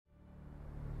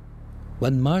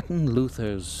When Martin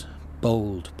Luther's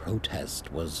bold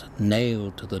protest was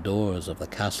nailed to the doors of the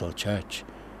castle church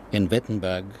in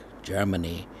Wittenberg,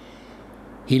 Germany,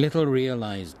 he little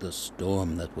realized the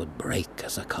storm that would break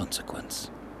as a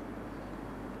consequence.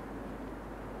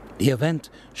 The event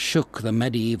shook the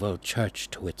medieval church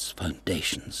to its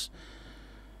foundations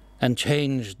and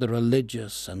changed the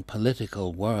religious and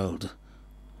political world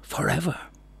forever.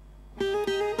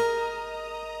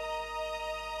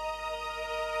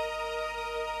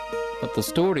 But the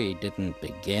story didn't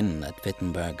begin at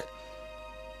Wittenberg.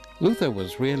 Luther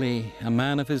was really a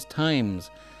man of his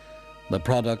times, the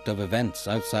product of events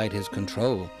outside his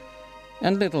control,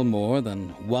 and little more than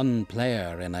one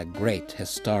player in a great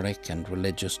historic and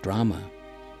religious drama.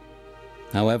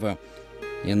 However,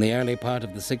 in the early part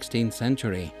of the 16th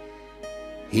century,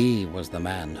 he was the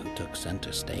man who took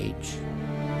center stage.